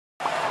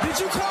Did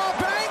you call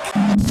bank?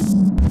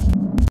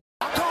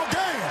 I called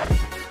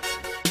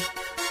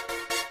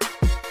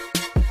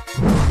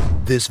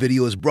game. This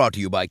video is brought to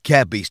you by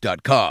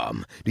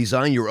catbeast.com.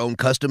 Design your own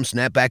custom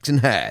snapbacks and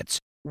hats.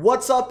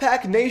 What's up,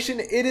 Pack Nation?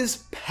 It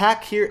is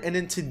Pack here, and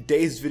in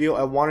today's video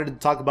I wanted to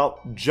talk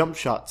about jump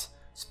shots.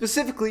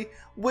 Specifically,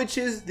 which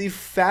is the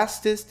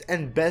fastest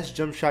and best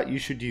jump shot you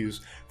should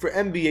use for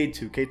NBA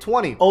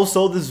 2K20.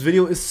 Also, this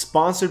video is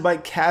sponsored by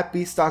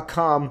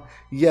catbeast.com.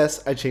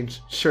 Yes, I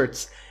changed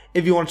shirts.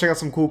 If you want to check out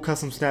some cool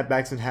custom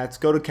snapbacks and hats,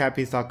 go to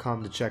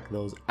catbeast.com to check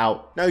those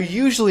out. Now,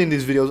 usually in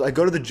these videos, I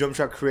go to the jump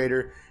shot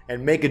creator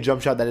and make a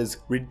jump shot that is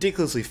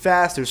ridiculously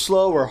fast or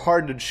slow or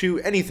hard to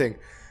shoot, anything.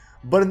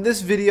 But in this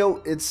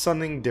video, it's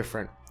something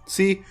different.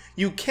 See,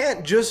 you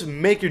can't just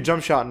make your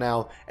jump shot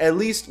now, at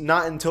least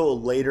not until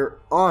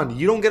later on.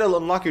 You don't get to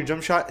unlock your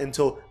jump shot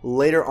until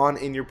later on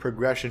in your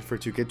progression for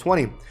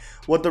 2K20.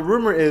 What the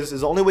rumor is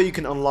the only way you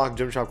can unlock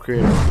jump shot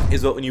creator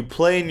is that when you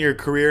play in your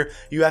career,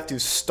 you have to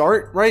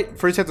start, right?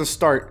 First you have to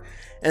start,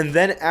 and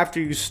then after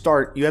you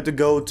start, you have to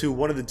go to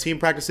one of the team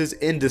practices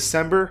in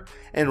December,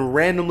 and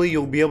randomly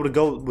you'll be able to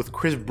go with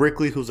Chris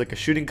Brickley, who's like a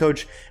shooting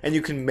coach, and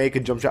you can make a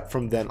jump shot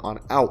from then on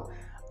out.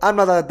 I'm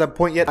not at that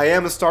point yet. I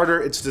am a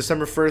starter. It's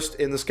December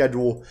 1st in the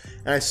schedule,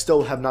 and I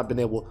still have not been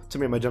able to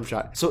make my jump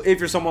shot. So if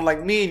you're someone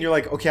like me and you're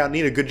like, okay, I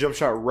need a good jump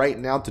shot right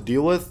now to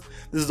deal with,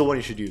 this is the one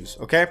you should use,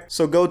 okay?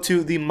 So go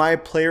to the My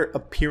Player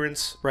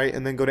Appearance, right,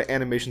 and then go to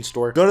Animation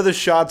Store. Go to the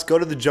shots, go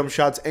to the jump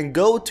shots, and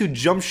go to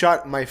jump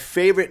shot, my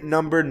favorite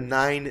number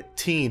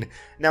 19.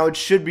 Now, it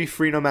should be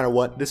free no matter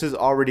what. This is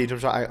already a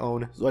jump shot I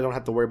own, so I don't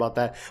have to worry about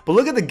that. But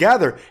look at the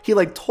gather. He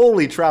like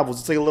totally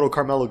travels. It's like a little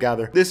Carmelo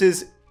gather. This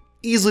is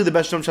easily the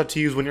best jump shot to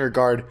use when you're a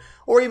guard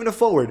or even a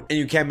forward and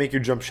you can't make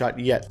your jump shot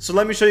yet. So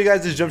let me show you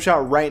guys this jump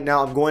shot right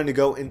now. I'm going to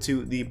go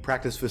into the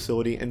practice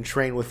facility and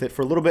train with it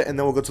for a little bit, and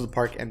then we'll go to the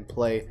park and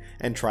play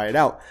and try it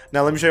out.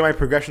 Now let me show you my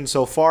progression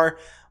so far.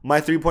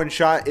 My three-point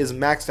shot is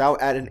maxed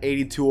out at an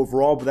 82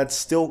 overall, but that's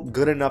still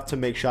good enough to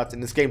make shots in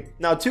this game.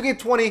 Now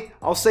 2K20,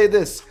 I'll say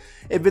this,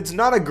 if it's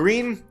not a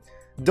green,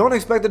 don't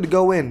expect it to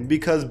go in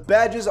because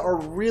badges are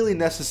really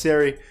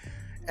necessary.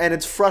 And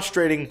it's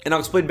frustrating, and I'll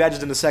explain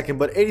badges in a second,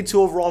 but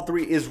 82 overall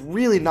 3 is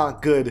really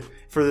not good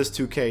for this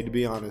 2K, to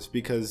be honest,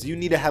 because you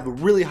need to have a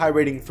really high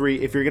rating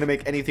 3 if you're going to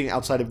make anything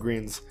outside of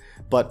greens.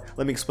 But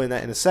let me explain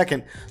that in a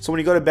second. So when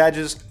you go to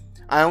badges,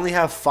 I only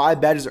have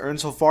 5 badges earned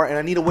so far, and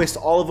I need to waste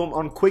all of them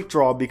on quick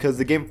draw because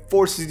the game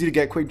forces you to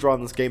get quick draw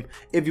in this game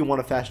if you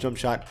want a fast jump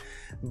shot.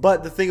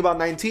 But the thing about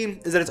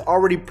 19 is that it's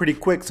already pretty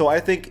quick, so I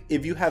think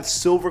if you have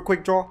silver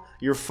quick draw,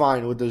 you're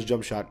fine with this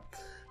jump shot.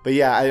 But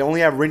yeah, I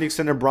only have range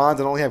extender bronze,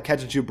 and I only have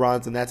catch and shoot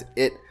bronze, and that's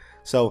it.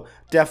 So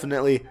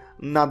definitely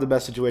not the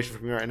best situation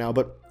for me right now,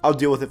 but I'll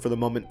deal with it for the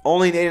moment.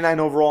 Only an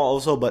 89 overall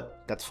also,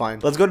 but that's fine.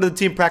 Let's go to the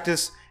team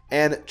practice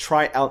and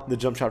try out the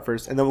jump shot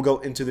first, and then we'll go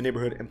into the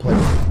neighborhood and play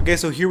with it. Okay,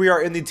 so here we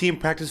are in the team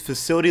practice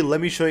facility.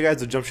 Let me show you guys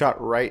the jump shot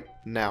right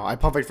now. I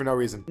pump fake for no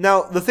reason.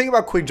 Now, the thing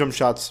about quick jump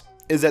shots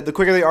is that the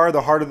quicker they are,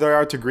 the harder they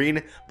are to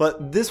green,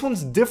 but this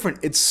one's different.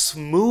 It's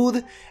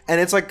smooth,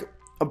 and it's like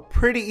a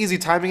pretty easy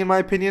timing in my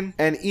opinion,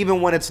 and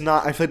even when it's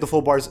not, I feel like the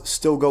full bars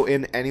still go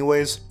in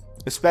anyways,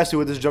 especially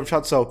with this jump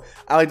shot. So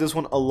I like this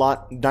one a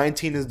lot.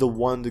 19 is the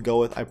one to go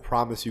with, I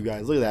promise you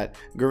guys. Look at that,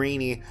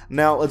 greeny.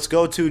 Now let's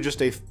go to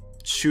just a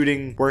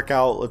shooting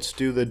workout. Let's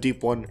do the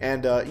deep one.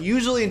 And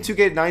usually in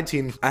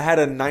 2K19 I had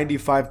a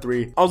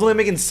 95-3. I was only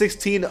making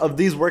 16 of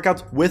these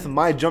workouts with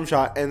my jump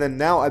shot, and then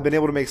now I've been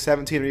able to make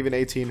 17 or even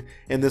 18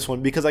 in this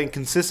one because I can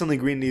consistently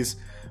green these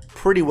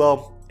pretty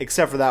well,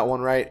 except for that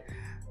one, right?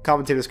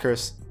 Commentator's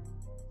curse.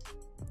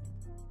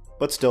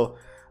 But still,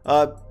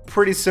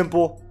 pretty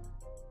simple.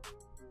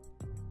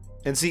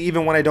 And see,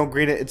 even when I don't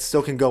green it, it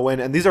still can go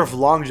in. And these are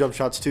long jump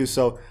shots too,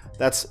 so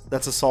that's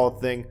a solid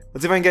thing.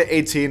 Let's see if I can get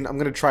 18. I'm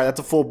gonna try. That's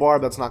a full bar,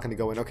 but that's not gonna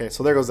go in. Okay,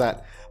 so there goes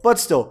that. But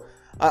still,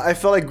 I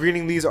felt like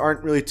greening these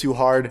aren't really too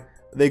hard.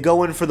 They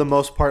go in for the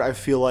most part, I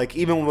feel like,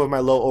 even with my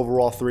low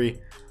overall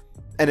 3.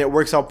 And it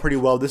works out pretty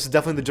well. This is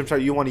definitely the jump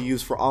shot you want to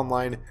use for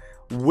online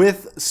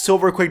with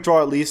silver quick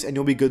draw at least, and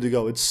you'll be good to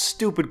go. It's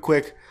stupid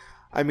quick.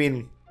 I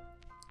mean,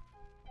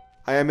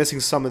 I am missing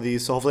some of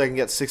these, so hopefully I can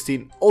get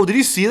 16. Oh, did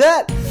you see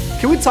that?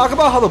 Can we talk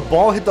about how the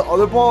ball hit the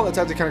other ball? That's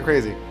actually kind of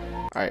crazy.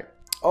 All right.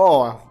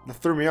 Oh, that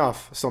threw me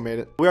off. Still made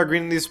it. We are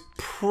greening these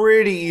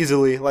pretty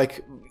easily.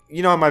 Like,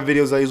 you know, in my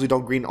videos, I usually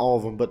don't green all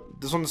of them,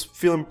 but this one's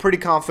feeling pretty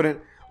confident.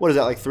 What is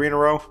that, like 3 in a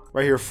row?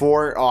 Right here,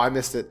 4. Oh, I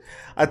missed it.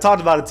 I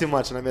talked about it too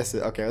much and I missed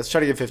it. Okay, let's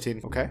try to get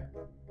 15. Okay.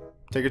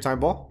 Take your time,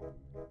 ball.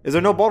 Is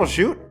there no ball to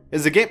shoot?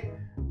 Is the game...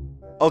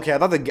 Okay, I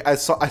thought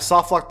I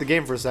soft locked the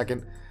game for a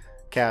second.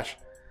 Cash.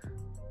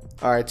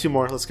 Alright, 2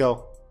 more. Let's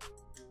go.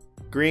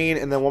 Green,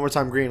 and then one more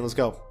time green. Let's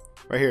go.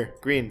 Right here.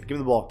 Green. Give me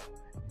the ball.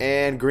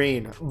 And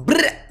green.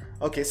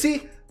 Okay,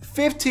 see?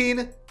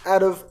 15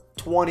 out of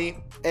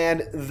 20.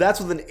 And that's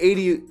with an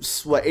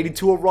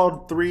 82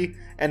 overall 3.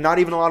 And not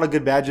even a lot of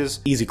good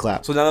badges. Easy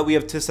clap. So now that we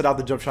have tested out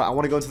the jump shot, I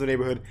want to go into the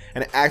neighborhood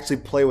and actually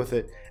play with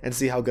it and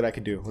see how good I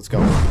can do. Let's go.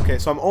 Okay,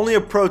 so I'm only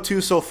a Pro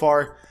 2 so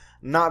far.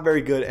 not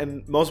very good,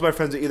 and most of my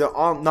friends are either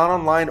not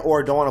online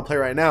or don't want to play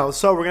right now,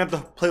 so we're gonna have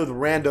to play with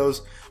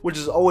randos, which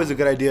is always a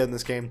good idea in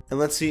this game. And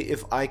let's see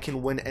if I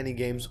can win any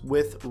games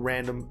with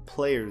random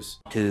players.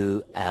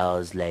 2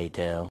 hours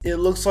later. It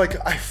looks like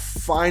I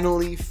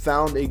finally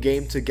found a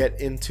game to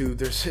get into.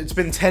 It's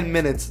been 10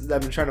 minutes that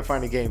I've been trying to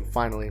find a game,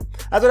 finally.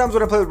 That's what happens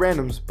when I play with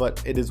randoms,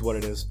 but it is what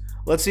it is.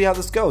 Let's see how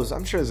this goes.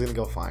 I'm sure it's gonna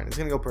go fine. It's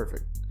gonna go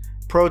perfect.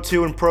 Pro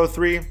 2 and Pro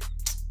 3.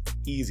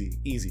 Easy,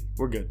 easy.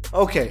 We're good.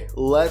 Okay,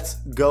 let's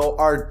go.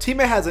 Our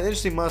teammate has an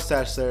interesting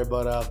mustache there,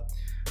 but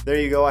there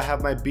you go. I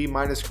have my B-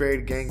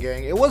 grade,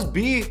 gang. It was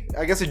B.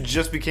 I guess it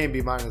just became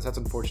B-. That's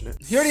unfortunate.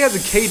 He already has a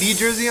KD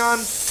jersey on?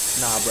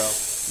 Nah, bro.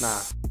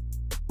 Nah.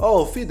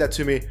 Oh, feed that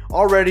to me.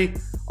 Already.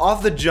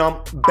 Off the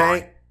jump.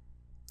 Bang.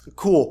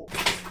 Cool.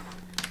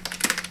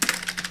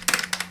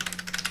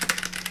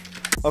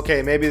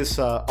 Okay, maybe this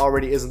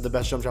already isn't the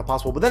best jump shot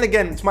possible, but then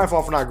again, it's my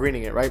fault for not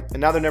greening it, right?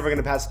 And now they're never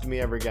gonna pass it to me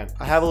ever again.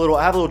 I have a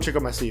little trick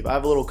on my sleeve. I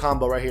have a little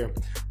combo right here.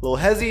 A little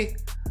hezzy,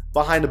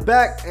 behind the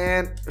back,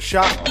 and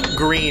shot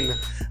green.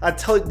 I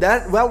tell you,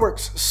 that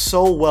works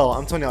so well.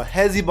 I'm telling you,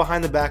 hezzy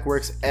behind the back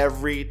works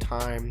every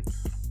time.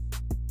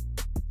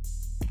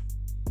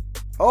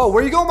 Oh,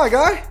 where you going, my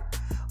guy?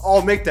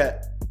 Oh, make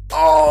that.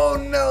 Oh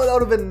no, that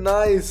would have been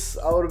nice.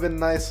 That would have been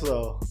nice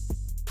though.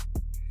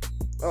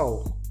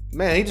 Oh.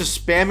 Man, he's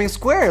just spamming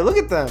square. Look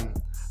at them.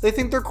 They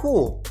think they're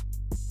cool.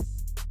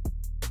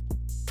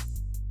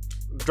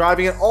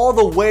 Driving it all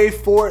the way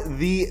for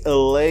the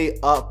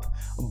layup,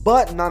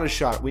 but not a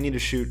shot. We need to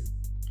shoot.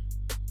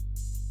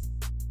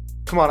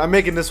 Come on, I'm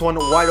making this one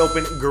wide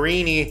open.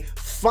 Greeny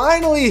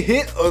finally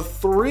hit a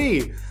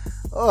 3.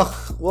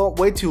 Ugh, well,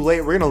 way too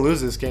late. We're gonna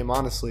lose this game,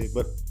 honestly,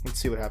 but let's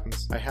see what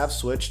happens. I have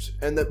switched,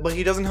 but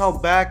he doesn't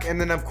help back,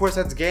 and then of course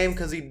that's game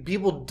because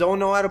people don't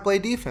know how to play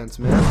defense,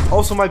 man.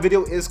 Also, my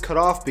video is cut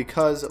off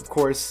because, of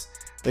course,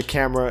 the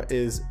camera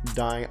is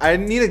dying. I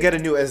need to get a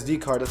new SD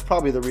card. That's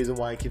probably the reason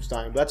why it keeps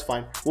dying, but that's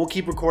fine. We'll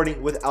keep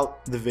recording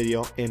without the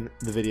video in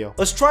the video.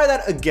 Let's try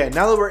that again.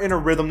 Now that we're in a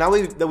rhythm, now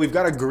that we've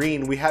got a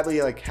green, we have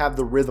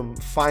the rhythm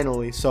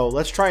finally. So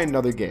let's try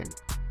another game.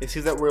 It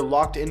seems that we're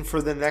locked in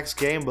for the next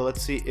game, but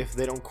let's see if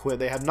they don't quit.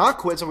 They have not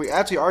quit, so we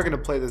actually are going to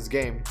play this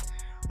game.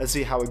 Let's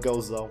see how it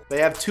goes, though.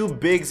 They have 2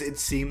 bigs, it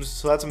seems,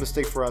 so that's a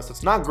mistake for us.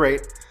 That's not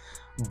great,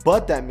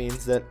 but that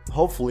means that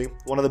hopefully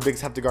one of the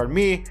bigs have to guard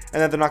me,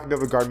 and that they're not going to be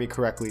able to guard me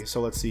correctly. So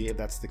let's see if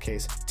that's the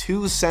case.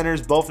 2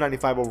 centers, both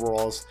 95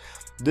 overalls.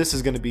 This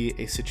is going to be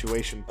a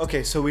situation.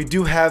 Okay, so we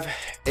do have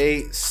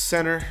a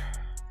center,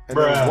 and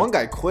then one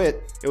guy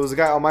quit. It was a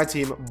guy on my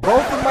team.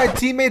 Both of my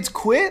teammates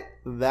quit?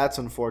 That's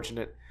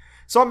unfortunate.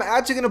 So I'm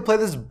actually going to play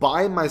this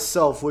by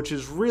myself, which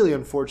is really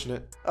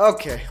unfortunate.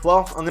 Okay,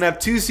 well, I'm going to have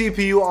 2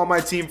 CPU on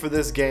my team for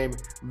this game.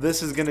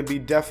 This is going to be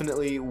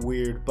definitely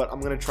weird, but I'm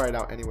going to try it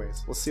out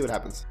anyways. Let's see what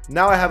happens.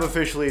 Now I have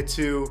officially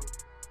 2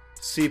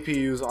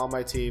 CPUs on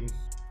my team.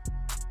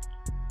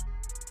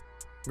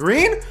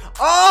 Green?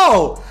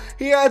 Oh!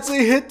 He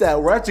actually hit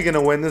that. We're actually going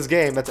to win this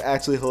game. That's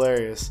actually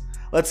hilarious.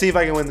 Let's see if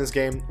I can win this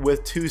game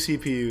with 2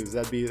 CPUs.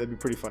 That'd be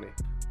pretty funny.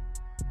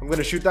 I'm going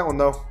to shoot that one,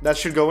 though. That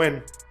should go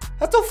in.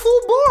 That's a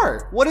full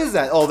bar. What is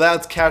that? Oh,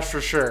 that's cash for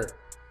sure.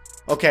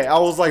 Okay, I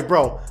was like,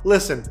 bro,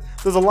 listen.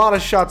 There's a lot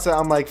of shots that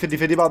I'm like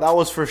 50-50 about. That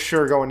was for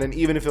sure going in,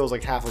 even if it was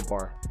like half a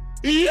bar.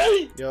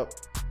 Yup.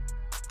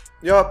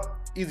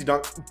 Easy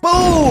dunk.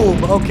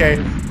 Boom! Okay.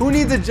 Who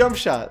needs a jump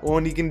shot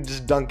when you can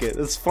just dunk it?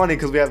 It's funny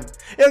because we have...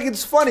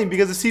 it's funny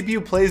because the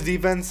CPU plays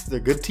defense. They're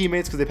good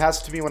teammates because they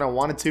pass it to me when I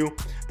wanted to.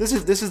 This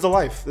is the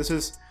life. This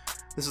is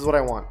what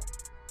I want.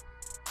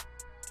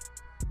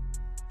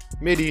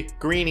 Midi,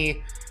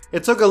 greeny.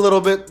 It took a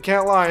little bit,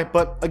 can't lie,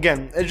 but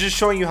again, it's just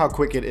showing you how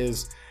quick it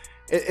is.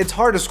 It's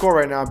hard to score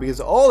right now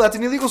because, oh, that's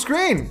an illegal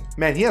screen.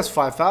 Man, he has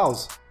 5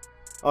 fouls.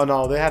 Oh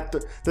no, they have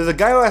to. There's a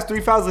guy who has 3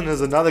 fouls and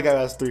there's another guy who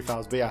has 3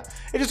 fouls. But yeah,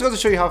 it just goes to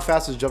show you how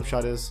fast his jump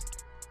shot is.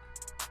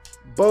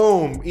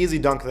 Boom, easy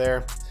dunk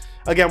there.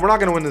 Again, we're not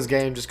gonna win this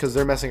game just because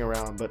they're messing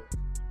around, but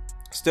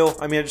still,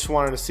 I mean, I just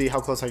wanted to see how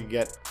close I could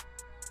get.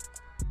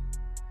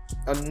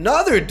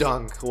 Another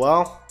dunk.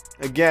 Well,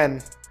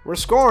 again, we're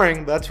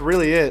scoring. But that's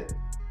really it.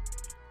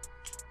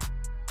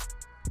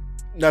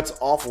 That's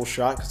awful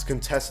shot because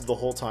contested the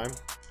whole time.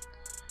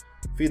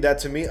 Feed that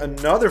to me.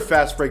 Another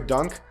fast break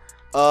dunk.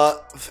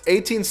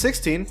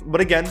 18-16.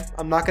 But again,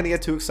 I'm not going to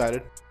get too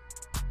excited.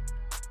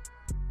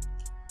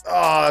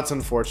 Oh, that's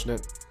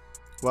unfortunate.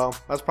 Well,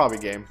 that's probably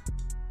game.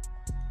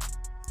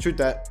 Shoot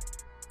that.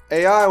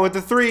 AI with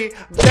the 3.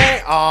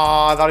 Bang!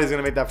 Oh, I thought he was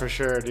going to make that for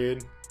sure,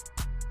 dude.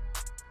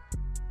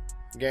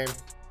 Game.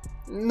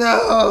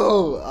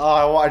 No!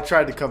 Oh, I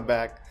tried to come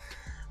back.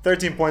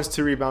 13 points,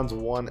 2 rebounds,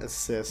 1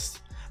 assist.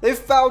 They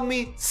fouled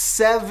me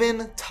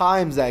 7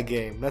 times that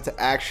game. That's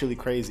actually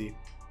crazy.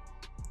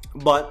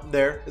 But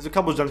there is a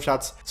couple of jump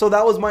shots. So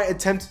that was my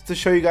attempt to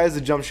show you guys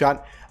the jump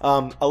shot.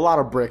 A lot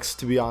of bricks,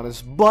 to be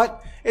honest.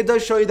 But it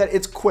does show you that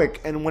it's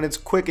quick. And when it's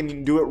quick and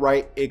you do it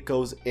right, it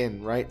goes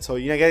in, right? So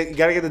you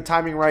gotta get the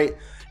timing right.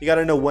 You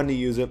gotta know when to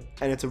use it,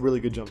 and it's a really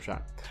good jump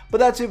shot. But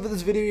that's it for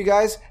this video, you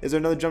guys. Is there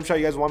another jump shot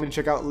you guys want me to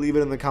check out? Leave it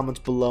in the comments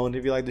below, and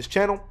if you like this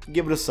channel,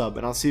 give it a sub,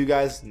 and I'll see you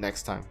guys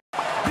next time.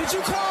 Did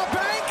you call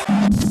back?